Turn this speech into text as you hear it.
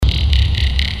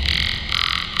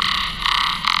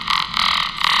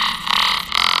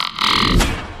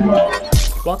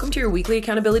Welcome to your weekly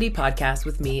accountability podcast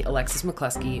with me, Alexis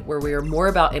McCluskey, where we are more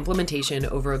about implementation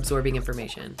over absorbing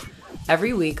information.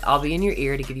 Every week, I'll be in your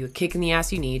ear to give you a kick in the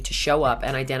ass you need to show up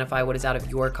and identify what is out of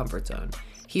your comfort zone.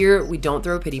 Here, we don't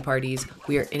throw pity parties,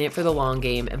 we are in it for the long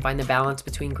game and find the balance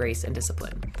between grace and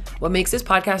discipline. What makes this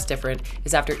podcast different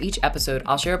is after each episode,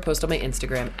 I'll share a post on my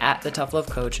Instagram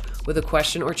 @TheToughLoveCoach with a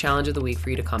question or challenge of the week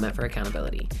for you to comment for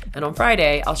accountability. And on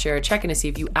Friday, I'll share a check-in to see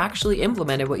if you actually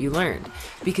implemented what you learned.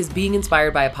 Because being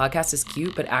inspired by a podcast is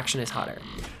cute, but action is hotter.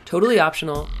 Totally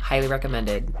optional, highly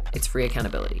recommended. It's free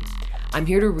accountability. I'm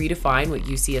here to redefine what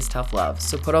you see as tough love.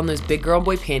 So put on those big girl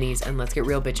boy panties and let's get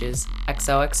real, bitches.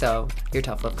 XOXO, your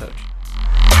tough love coach.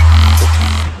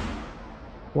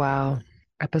 Wow.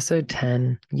 Episode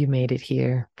 10. You made it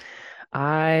here.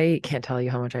 I can't tell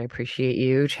you how much I appreciate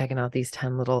you checking out these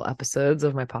 10 little episodes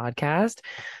of my podcast.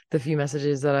 The few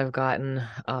messages that I've gotten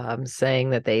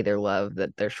saying that they either love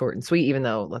that they're short and sweet, even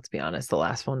though, let's be honest, the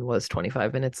last one was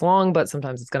 25 minutes long, but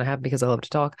sometimes it's going to happen because I love to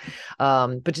talk.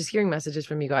 But just hearing messages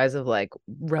from you guys of like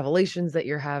revelations that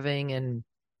you're having and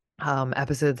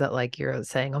episodes that like you're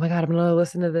saying, oh my God, I'm going to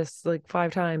listen to this like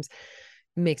 5 times.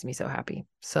 Makes me so happy.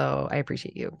 So I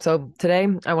appreciate you. So today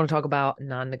I want to talk about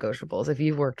non-negotiables. If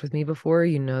you've worked with me before,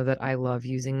 you know that I love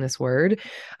using this word.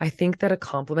 I think that a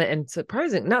compliment,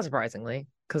 and not surprisingly,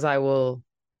 because I will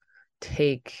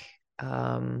take,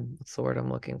 what's the word I'm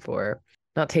looking for?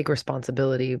 Not take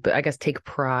responsibility, but I guess take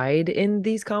pride in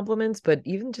these compliments. But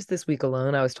even just this week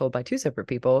alone, I was told by 2 separate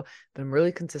people that I'm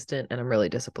really consistent and I'm really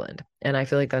disciplined. And I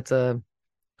feel like that's a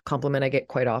compliment I get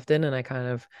quite often. And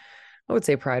I would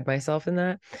say pride myself in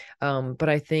that. But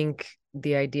I think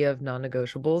the idea of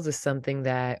non-negotiables is something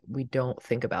that we don't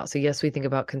think about. So yes, we think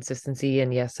about consistency,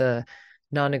 and yes, a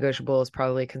non-negotiable is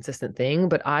probably a consistent thing,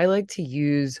 but I like to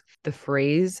use the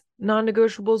phrase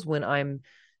non-negotiables when I'm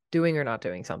doing or not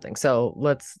doing something. So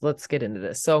let's get into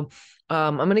this. So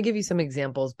I'm going to give you some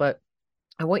examples, but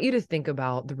I want you to think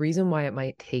about the reason why it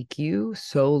might take you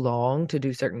so long to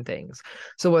do certain things.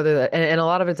 So whether that, and a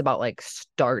lot of it's about like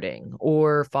starting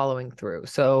or following through.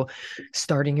 So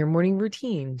starting your morning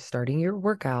routine, starting your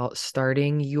workout,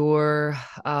 starting your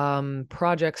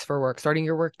projects for work, starting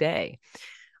your work day.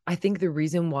 I think the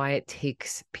reason why it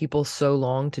takes people so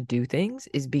long to do things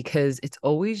is because it's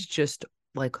always just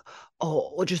like,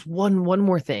 oh, just one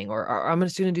more thing, or I'm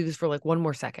just going to do this for like 1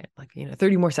 more second, like,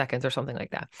 30 more seconds or something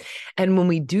like that. And when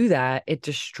we do that, it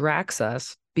distracts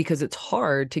us because it's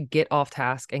hard to get off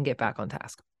task and get back on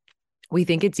task. We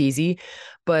think it's easy,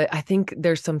 but I think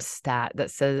there's some stat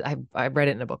that says, I read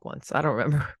it in a book once. I don't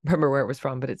remember where it was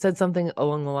from, but it said something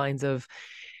along the lines of,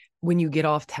 when you get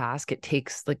off task, it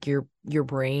takes like your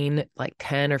brain like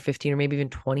 10 or 15 or maybe even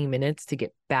 20 minutes to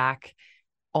get back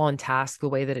on task the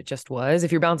way that it just was.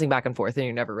 If you're bouncing back and forth, then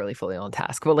you're never really fully on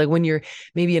task. But like when you're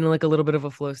maybe in like a little bit of a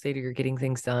flow state or you're getting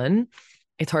things done,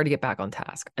 it's hard to get back on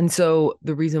task. And so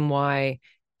the reason why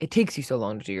it takes you so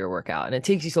long to do your workout and it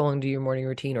takes you so long to do your morning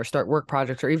routine or start work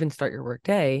projects or even start your work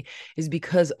day is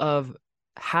because of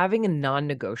having a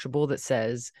non-negotiable that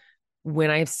says,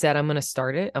 when I've said I'm going to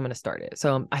start it, I'm going to start it.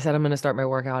 So I said I'm going to start my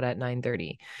workout at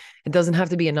 9:30. It doesn't have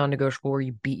to be a non-negotiable where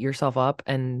you beat yourself up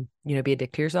and, be a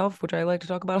dick to yourself, which I like to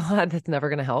talk about a lot. That's never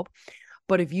going to help.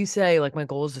 But if you say like, my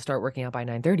goal is to start working out by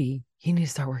 9:30, you need to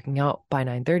start working out by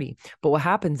 9:30. But what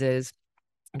happens is,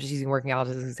 I'm just using working out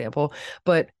as an example,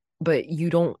 but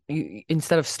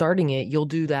instead of starting it, you'll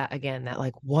do that again, that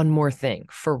like one more thing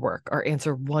for work, or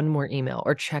answer one more email,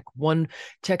 or check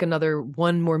another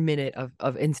 1 more minute of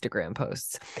Instagram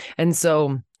posts. And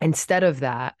so instead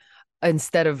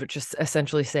of just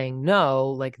essentially saying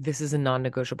no, like, this is a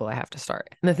non-negotiable, I have to start.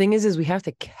 And the thing is we have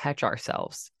to catch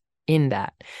ourselves in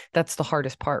that. That's the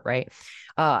hardest part, right?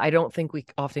 I don't think we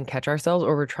often catch ourselves,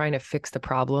 or we're trying to fix the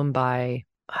problem by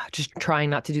just trying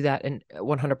not to do that and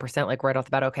 100%, like right off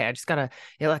the bat. Okay, I just gotta,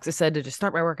 Alexa said to just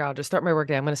start my workout, just start my work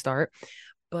day, I'm going to start.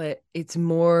 But it's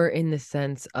more in the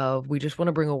sense of, we just want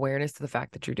to bring awareness to the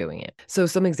fact that you're doing it. So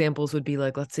some examples would be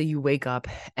like, let's say you wake up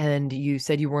and you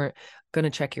said you weren't going to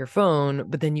check your phone,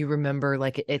 but then you remember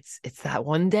like it's that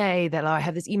one day that I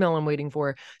have this email I'm waiting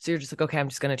for. So you're just like, okay, I'm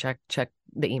just going to check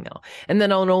the email. And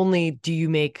then not only do you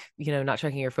make, not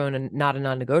checking your phone and not a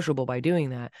non-negotiable by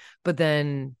doing that, but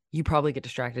then you probably get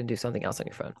distracted and do something else on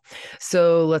your phone.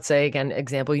 So let's say, again,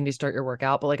 example, you need to start your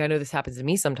workout, but like, I know this happens to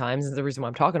me sometimes. And the reason why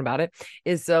I'm talking about it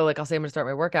is, so like, I'll say I'm going to start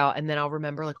my workout, and then I'll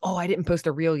remember like, oh, I didn't post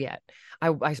a reel yet. I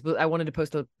wanted to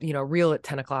post a, reel at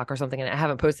 10 o'clock or something, and I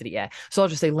haven't posted it yet. So I'll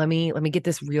just say, let me get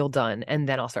this reel done, and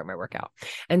then I'll start my workout.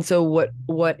 And so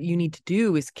what you need to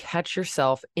do is catch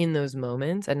yourself in those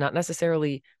moments, and not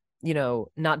necessarily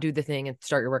not do the thing and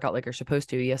start your workout like you're supposed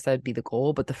to. Yes, that'd be the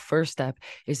goal. But the first step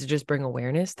is to just bring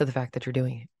awareness to the fact that you're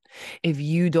doing it. If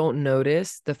you don't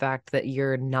notice the fact that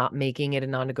you're not making it a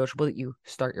non-negotiable, that you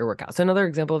start your workout. So another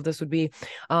example of this would be,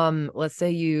 let's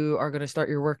say you are going to start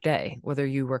your work day, whether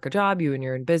you work a job, and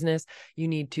you're in business, you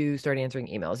need to start answering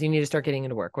emails. You need to start getting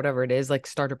into work, whatever it is, like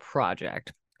start a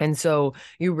project. And so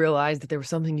you realize that there was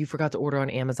something you forgot to order on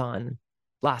Amazon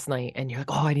last night and you're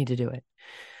like, oh, I need to do it.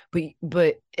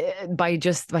 But by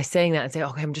saying that and say,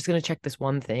 okay, I'm just going to check this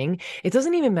one thing. It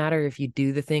doesn't even matter if you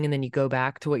do the thing and then you go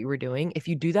back to what you were doing. If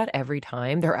you do that every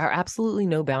time, there are absolutely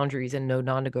no boundaries and no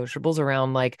non-negotiables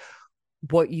around like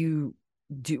what you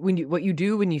do when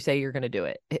you say you're going to do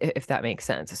it, if that makes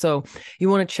sense. So you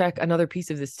want to check. Another piece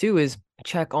of this too is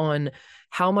check on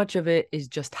how much of it is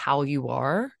just how you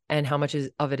are and how much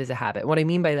of it is a habit. What I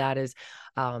mean by that is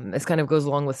this kind of goes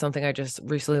along with something I just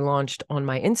recently launched on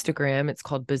my Instagram. It's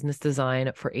called Business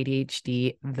Design for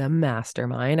ADHD, the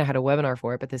Mastermind. I had a webinar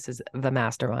for it, but this is the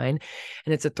Mastermind.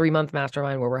 And it's a 3-month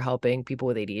mastermind where we're helping people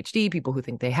with ADHD, people who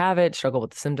think they have it, struggle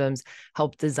with the symptoms,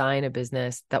 help design a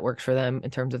business that works for them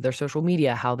in terms of their social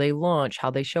media, how they launch,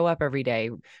 how they show up every day,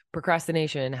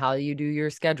 procrastination, how you do your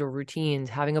schedule, routines,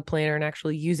 having a planner and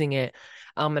actually using it,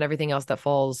 and everything else that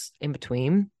falls in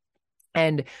between.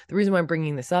 And the reason why I'm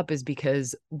bringing this up is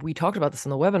because we talked about this in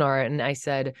the webinar, and I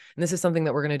said, and this is something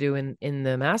that we're going to do in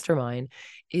the mastermind,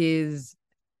 is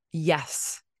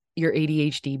yes, your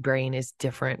ADHD brain is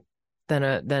different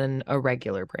than a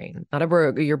regular brain.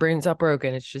 Your brain's not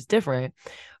broken, it's just different,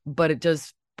 but it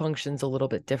just functions a little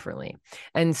bit differently.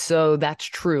 And so that's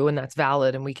true and that's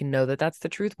valid. And we can know that that's the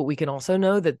truth, but we can also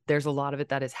know that there's a lot of it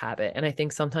that is habit. And I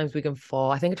think sometimes we can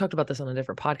fall, I think I talked about this on a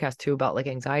different podcast too, about like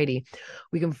anxiety.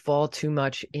 We can fall too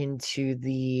much into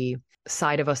the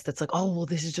side of us that's like, oh, well,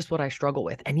 this is just what I struggle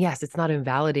with. And yes, it's not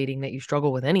invalidating that you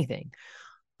struggle with anything,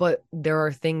 but there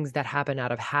are things that happen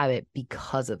out of habit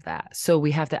because of that. So we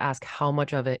have to ask, how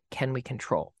much of it can we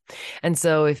control? And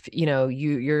so if,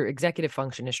 your executive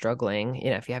function is struggling,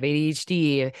 if you have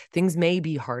ADHD, things may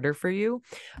be harder for you,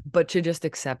 but to just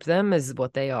accept them as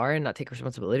what they are and not take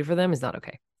responsibility for them is not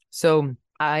okay. So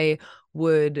I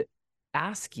would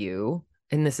ask you,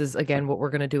 and this is again what we're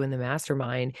going to do in the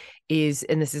mastermind is,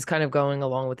 and this is kind of going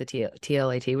along with the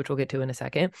TLAT, which we'll get to in a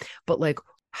second, but like,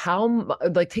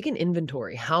 take an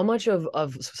inventory. How much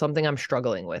of something I'm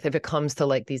struggling with, if it comes to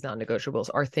like these non-negotiables,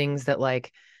 are things that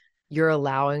like you're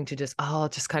allowing to just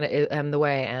kind of am the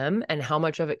way I am, and how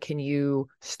much of it can you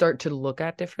start to look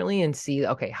at differently and see,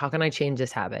 okay, how can I change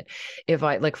this habit? If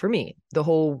I, like for me, the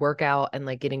whole workout and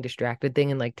like getting distracted thing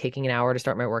and like taking an hour to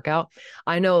start my workout,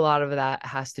 I know a lot of that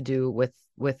has to do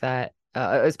with that,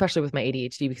 especially with my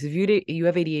ADHD, because if you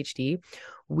have ADHD,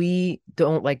 we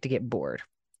don't like to get bored.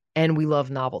 And we love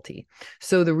novelty.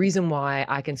 So the reason why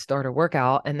I can start a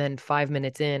workout and then 5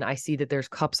 minutes in, I see that there's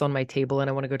cups on my table and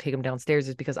I want to go take them downstairs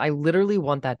is because I literally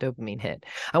want that dopamine hit.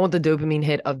 I want the dopamine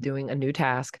hit of doing a new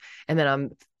task. And then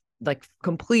I'm like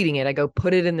completing it. I go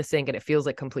put it in the sink and it feels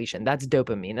like completion. That's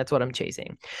dopamine. That's what I'm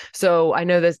chasing. So I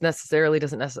know this necessarily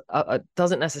doesn't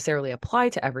necessarily apply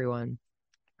to everyone.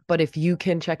 But if you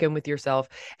can check in with yourself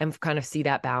and kind of see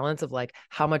that balance of like,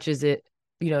 how much is it,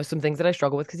 some things that I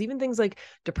struggle with, because even things like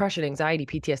depression, anxiety,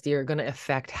 PTSD are going to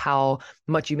affect how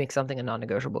much you make something a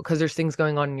non-negotiable, because there's things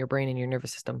going on in your brain and your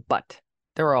nervous system, but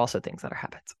there are also things that are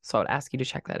habits. So I would ask you to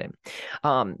check that in.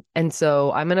 And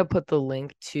so I'm going to put the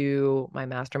link to my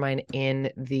mastermind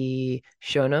in the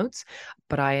show notes,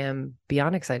 but I am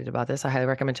beyond excited about this. I highly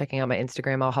recommend checking out my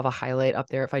Instagram. I'll have a highlight up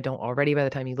there if I don't already by the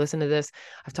time you listen to this.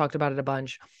 I've talked about it a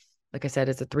bunch. Like I said,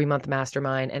 it's a 3-month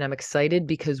mastermind, and I'm excited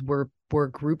because we're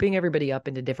grouping everybody up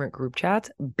into different group chats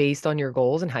based on your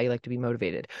goals and how you like to be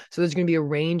motivated. So there's going to be a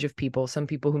range of people, some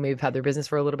people who may have had their business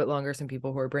for a little bit longer, some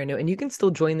people who are brand new, and you can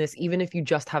still join this even if you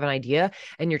just have an idea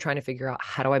and you're trying to figure out,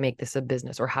 how do I make this a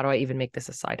business, or how do I even make this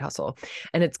a side hustle?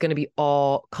 And it's going to be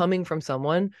all coming from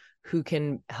someone who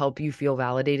can help you feel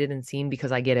validated and seen,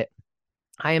 because I get it.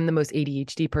 I am the most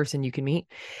ADHD person you can meet.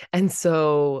 And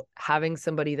so having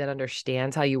somebody that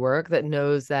understands how you work, that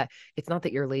knows that it's not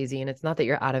that you're lazy and it's not that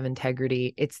you're out of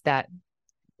integrity. It's that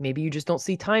maybe you just don't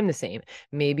see time the same.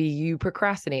 Maybe you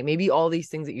procrastinate, maybe all these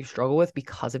things that you struggle with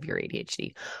because of your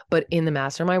ADHD. But in the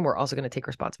mastermind, we're also going to take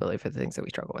responsibility for the things that we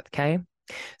struggle with. Okay.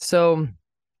 So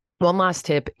one last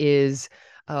tip is,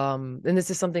 and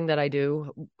this is something that I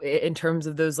do in terms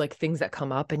of those like things that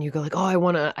come up and you go like, oh, I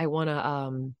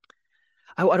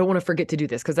don't want to forget to do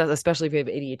this, because that's, especially if you have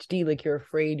ADHD, like you're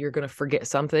afraid you're going to forget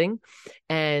something.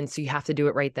 And so you have to do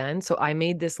it right then. So I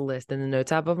made this list in the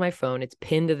notes app of my phone. It's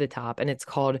pinned to the top and it's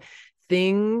called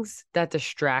Things That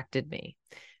Distracted Me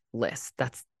list.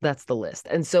 That's the list.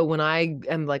 And so when I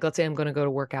am like, let's say I'm going to go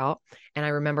to work out and I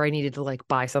remember I needed to like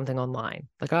buy something online.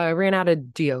 Like I ran out of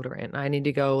deodorant. I need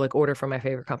to go like order from my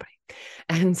favorite company.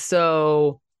 And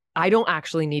so I don't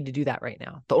actually need to do that right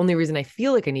now. The only reason I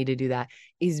feel like I need to do that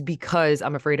is because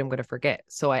I'm afraid I'm going to forget.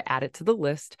 So I add it to the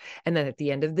list. And then at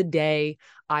the end of the day,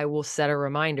 I will set a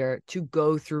reminder to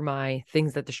go through my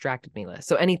things that distracted me list.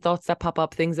 So any thoughts that pop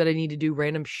up, things that I need to do,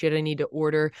 random shit I need to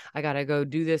order, I got to go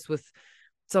do this with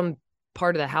some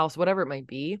part of the house, whatever it might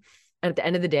be. And at the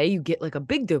end of the day, you get like a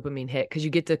big dopamine hit because you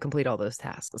get to complete all those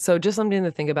tasks. So just something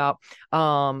to think about.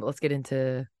 Let's get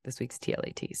into this week's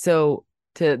TLAT. So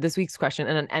to this week's question,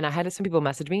 and I had some people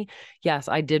message me. Yes,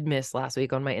 I did miss last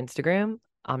week on my Instagram.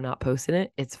 I'm not posting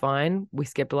it. It's fine. We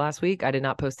skipped last week. I did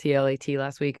not post TLAT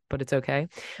last week, but it's okay.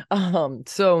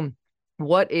 So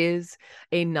what is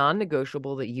a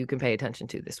non-negotiable that you can pay attention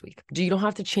to this week? You don't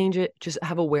have to change it. Just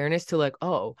have awareness to like,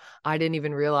 oh, I didn't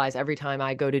even realize every time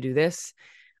I go to do this,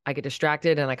 I get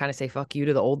distracted and I kind of say, fuck you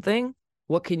to the old thing.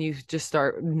 What can you just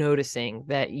start noticing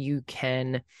that you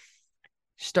can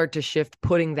start to shift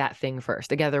putting that thing first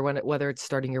together, whether it's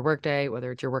starting your workday,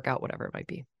 whether it's your workout, whatever it might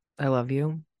be. I love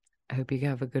you. I hope you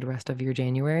have a good rest of your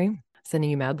January. Sending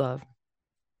you mad love.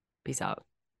 Peace out.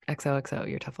 XOXO,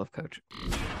 your tough love coach.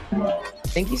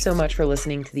 Thank you so much for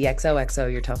listening to the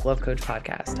XOXO, your tough love coach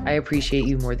podcast. I appreciate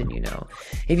you more than you know.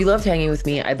 If you loved hanging with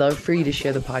me, I'd love for you to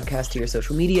share the podcast to your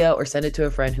social media or send it to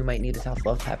a friend who might need a tough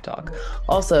love pep talk.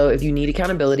 Also, if you need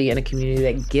accountability and a community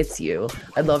that gets you,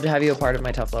 I'd love to have you a part of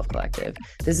my Tough Love Collective.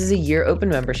 This is a year open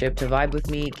membership to vibe with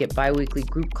me, get bi-weekly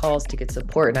group calls to get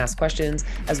support and ask questions,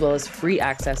 as well as free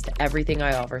access to everything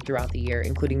I offer throughout the year,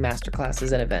 including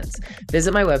masterclasses and events.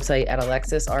 Visit my website at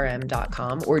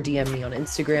alexisrm.com or DM me on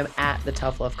Instagram at the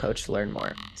Tough Love Coach to learn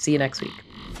more. See you next week.